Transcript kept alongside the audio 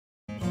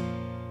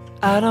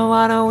I don't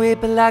wanna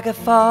weep like a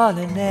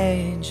fallen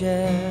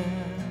angel.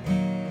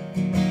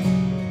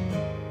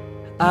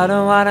 I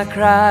don't wanna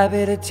cry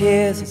bitter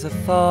tears as I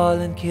fall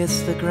and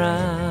kiss the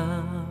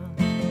ground.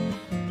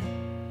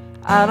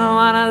 I don't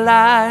wanna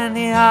lie in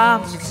the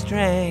arms of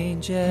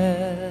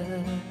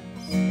strangers.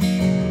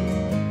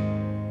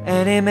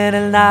 Any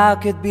minute now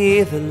could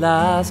be the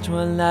last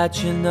one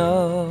that you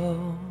know.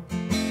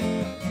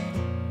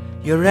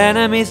 Your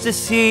enemy's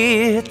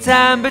deceit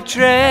and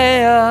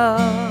betrayal.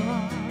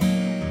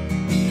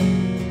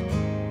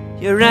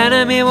 Your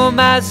enemy will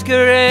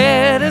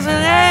masquerade as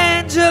an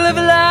angel of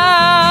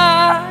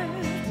light.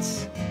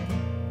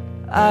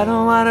 I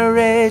don't want to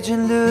rage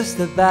and lose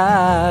the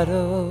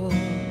battle.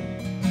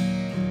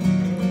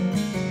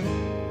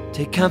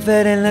 Take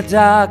comfort in the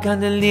dark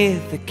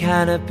underneath the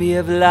canopy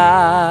of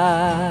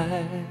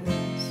lies.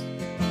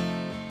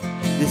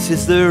 This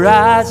is the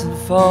rise and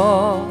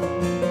fall,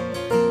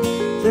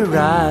 the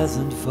rise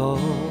and fall,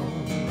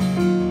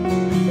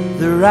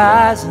 the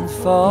rise and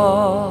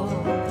fall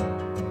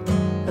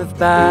of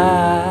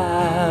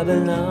Babylon.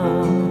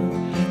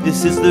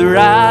 This is the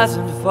rise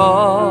and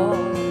fall,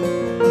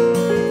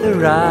 the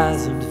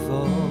rise and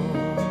fall,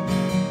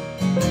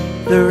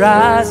 the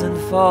rise and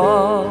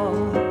fall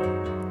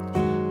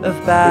of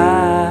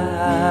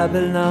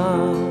Babylon.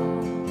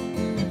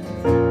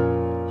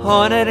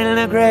 Haunted in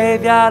the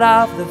graveyard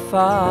of the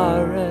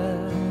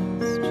forest,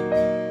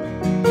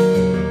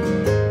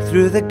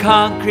 through the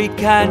concrete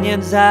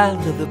canyons and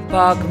the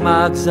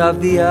pockmarks of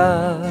the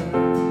earth,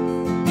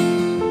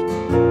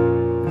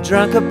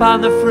 drunk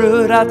upon the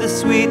fruit of the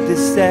sweet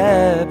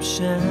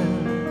deception.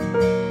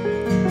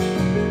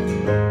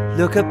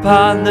 Look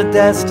upon the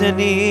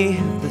destiny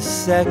of the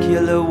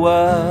secular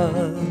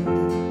world.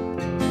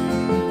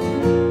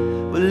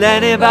 Will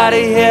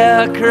anybody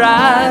hear a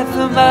cry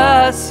for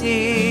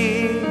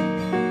mercy?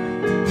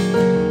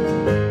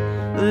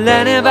 Will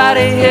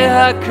anybody hear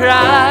her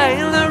cry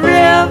in the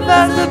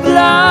rivers of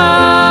blood?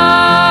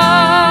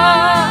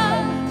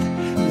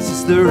 This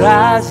is the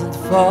rise and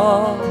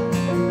fall,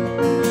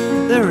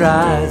 the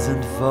rise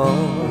and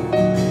fall,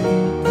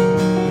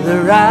 the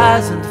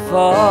rise and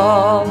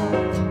fall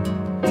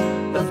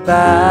of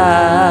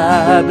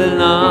Babylon.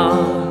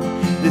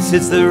 This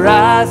is the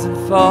rise and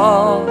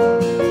fall,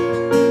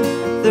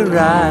 the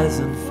rise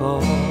and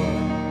fall,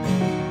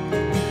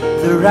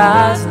 the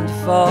rise and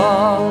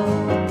fall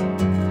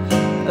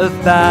of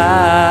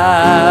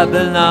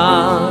Babylon.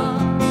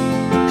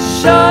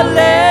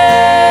 Surely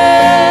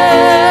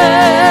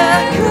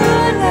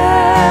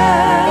goodness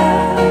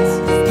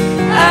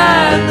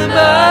and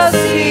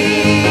mercy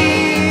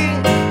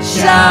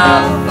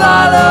shall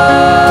follow.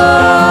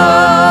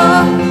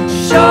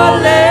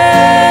 Surely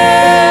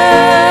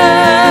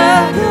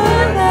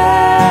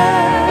goodness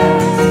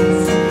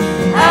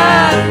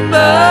and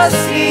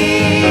mercy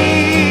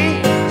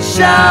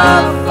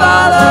shall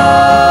follow.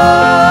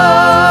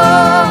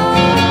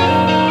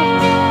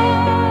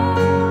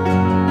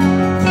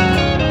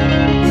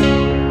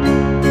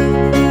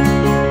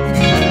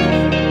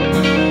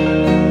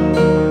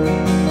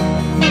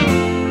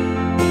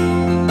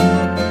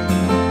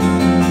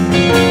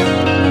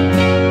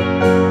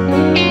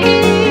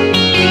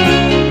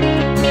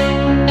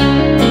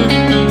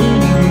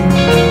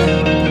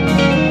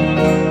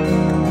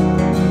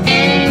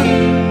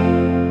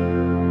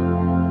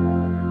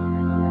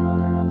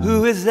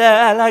 Who is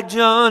there like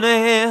Jonah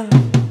in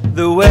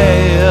the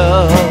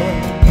whale?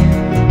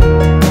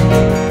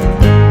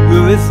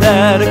 Who is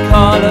there to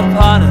call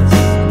upon us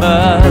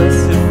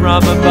mercy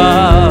from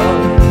above?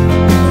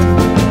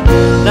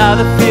 Now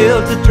the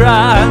fields are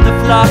dry and the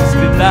flocks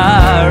be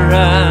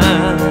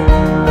barren.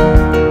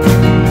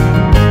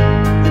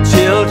 The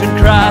children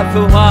cry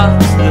for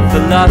once, the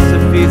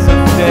philosophies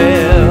have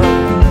failed.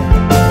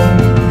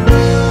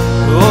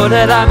 Oh,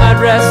 that I might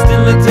rest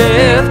in the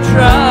day of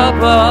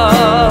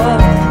trouble.